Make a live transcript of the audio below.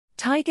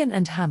Tigon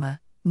and Hammer,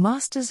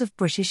 masters of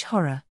British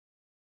horror.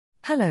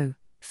 Hello,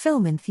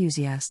 film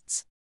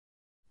enthusiasts.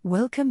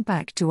 Welcome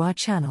back to our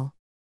channel.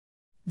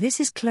 This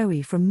is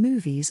Chloe from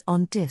Movies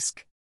on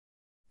Disc.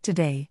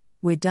 Today,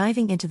 we're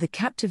diving into the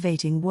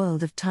captivating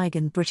world of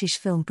Tigon British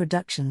Film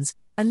Productions,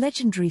 a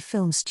legendary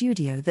film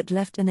studio that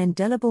left an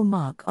indelible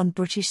mark on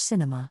British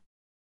cinema.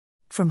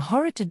 From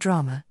horror to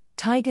drama,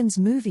 Tigon's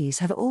movies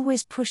have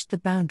always pushed the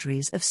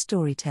boundaries of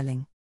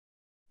storytelling.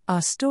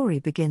 Our story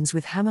begins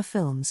with Hammer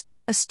Films,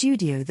 a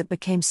studio that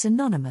became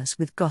synonymous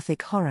with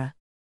Gothic horror.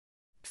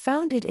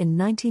 Founded in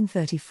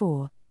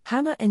 1934,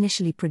 Hammer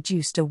initially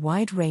produced a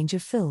wide range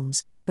of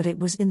films, but it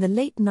was in the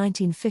late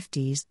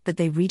 1950s that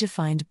they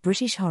redefined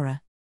British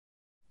horror.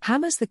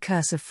 Hammer's The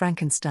Curse of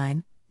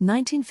Frankenstein,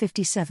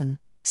 1957,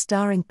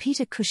 starring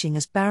Peter Cushing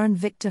as Baron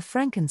Victor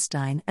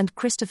Frankenstein and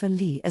Christopher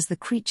Lee as the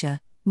Creature,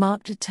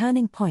 marked a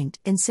turning point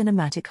in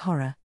cinematic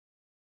horror.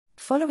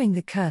 Following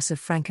The Curse of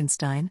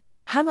Frankenstein,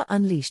 Hammer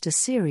unleashed a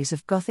series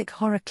of Gothic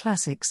horror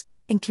classics,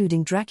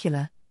 including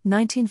Dracula,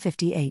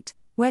 1958,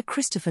 where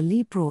Christopher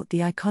Lee brought the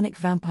iconic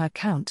vampire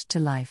count to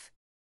life.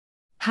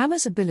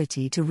 Hammer's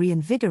ability to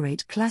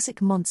reinvigorate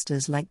classic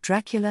monsters like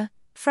Dracula,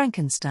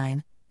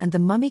 Frankenstein, and the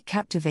Mummy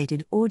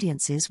captivated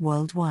audiences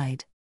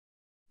worldwide.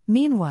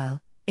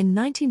 Meanwhile, in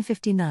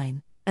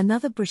 1959,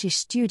 another British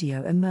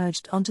studio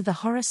emerged onto the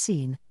horror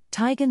scene,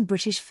 Tigon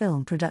British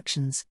Film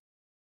Productions.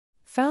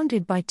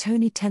 Founded by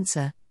Tony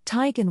Tenser,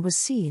 Tigon was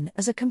seen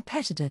as a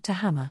competitor to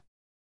Hammer.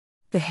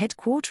 The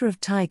headquarters of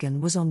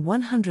Tigon was on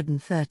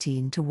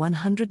 113 to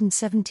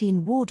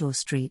 117 Wardour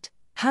Street,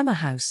 Hammer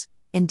House,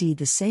 indeed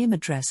the same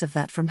address of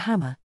that from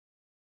Hammer.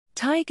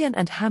 Tigon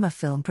and Hammer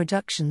Film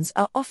Productions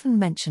are often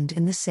mentioned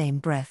in the same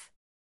breath.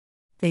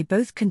 They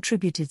both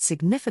contributed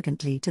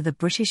significantly to the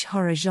British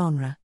horror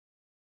genre.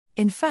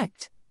 In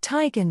fact,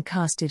 Tigon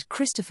casted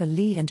Christopher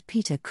Lee and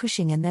Peter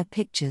Cushing in their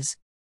pictures.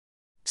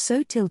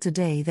 So till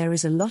today there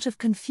is a lot of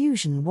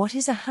confusion what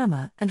is a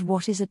Hammer and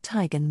what is a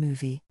Tigon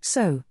movie.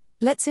 So,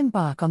 let's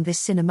embark on this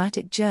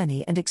cinematic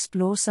journey and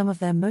explore some of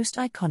their most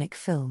iconic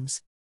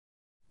films.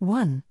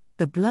 1.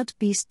 The Blood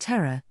Beast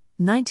Terror,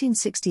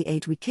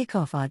 1968. We kick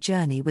off our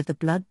journey with The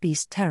Blood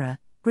Beast Terror,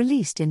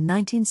 released in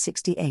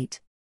 1968.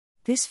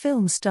 This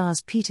film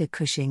stars Peter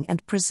Cushing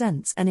and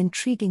presents an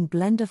intriguing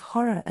blend of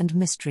horror and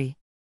mystery.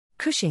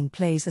 Cushing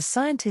plays a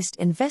scientist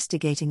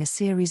investigating a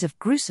series of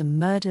gruesome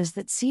murders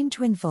that seem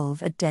to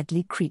involve a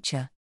deadly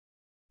creature.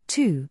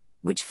 2.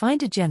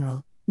 Witchfinder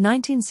General,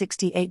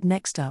 1968.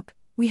 Next up,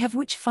 we have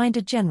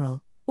Witchfinder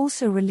General,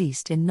 also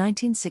released in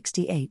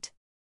 1968.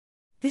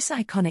 This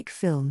iconic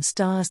film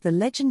stars the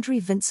legendary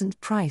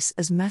Vincent Price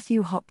as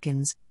Matthew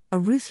Hopkins, a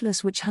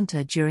ruthless witch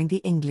hunter during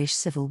the English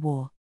Civil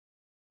War.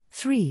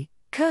 3.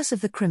 Curse of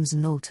the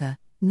Crimson Altar,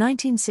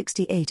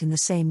 1968. In the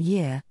same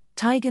year,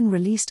 Tigon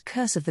released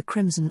Curse of the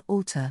Crimson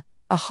Altar,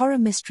 a horror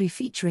mystery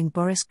featuring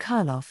Boris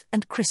Karloff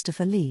and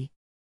Christopher Lee.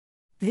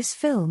 This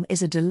film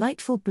is a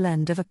delightful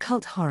blend of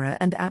occult horror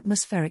and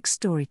atmospheric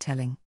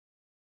storytelling.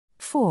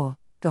 4.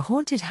 The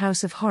Haunted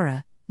House of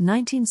Horror,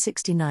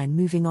 1969.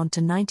 Moving on to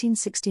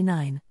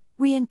 1969,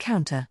 we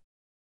encounter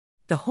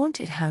The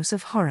Haunted House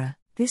of Horror.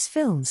 This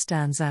film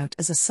stands out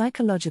as a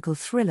psychological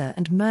thriller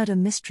and murder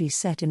mystery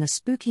set in a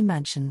spooky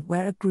mansion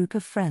where a group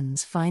of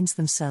friends finds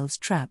themselves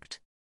trapped.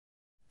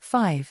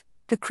 5.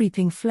 The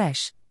Creeping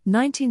Flesh,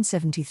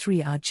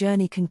 1973. Our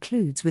journey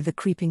concludes with The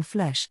Creeping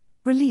Flesh,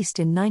 released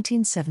in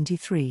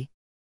 1973.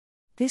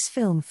 This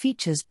film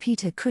features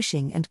Peter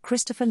Cushing and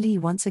Christopher Lee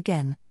once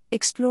again,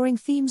 exploring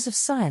themes of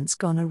science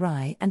gone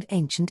awry and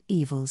ancient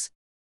evils.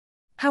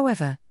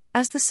 However,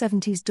 as the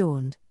 70s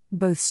dawned,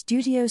 both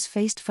studios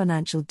faced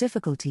financial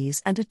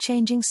difficulties and a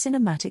changing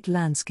cinematic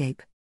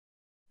landscape.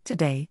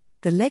 Today,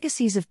 the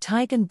legacies of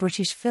Tigon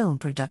British Film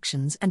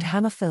Productions and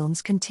Hammer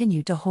Films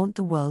continue to haunt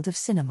the world of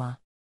cinema.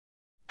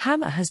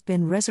 Hammer has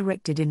been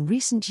resurrected in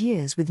recent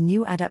years with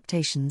new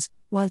adaptations,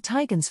 while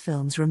Tigon's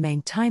films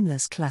remain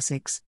timeless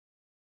classics.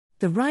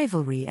 The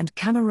rivalry and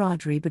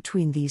camaraderie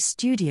between these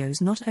studios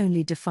not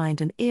only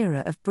defined an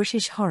era of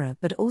British horror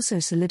but also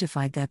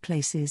solidified their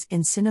places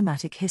in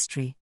cinematic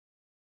history.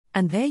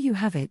 And there you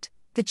have it,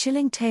 the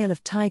chilling tale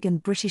of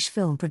Tigon British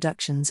Film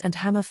Productions and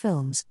Hammer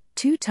Films,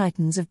 two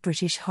titans of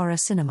British horror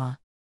cinema.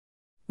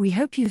 We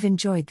hope you've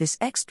enjoyed this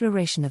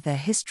exploration of their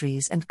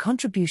histories and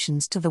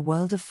contributions to the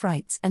world of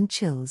frights and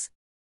chills.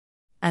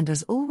 And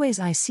as always,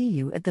 I see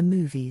you at the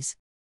movies.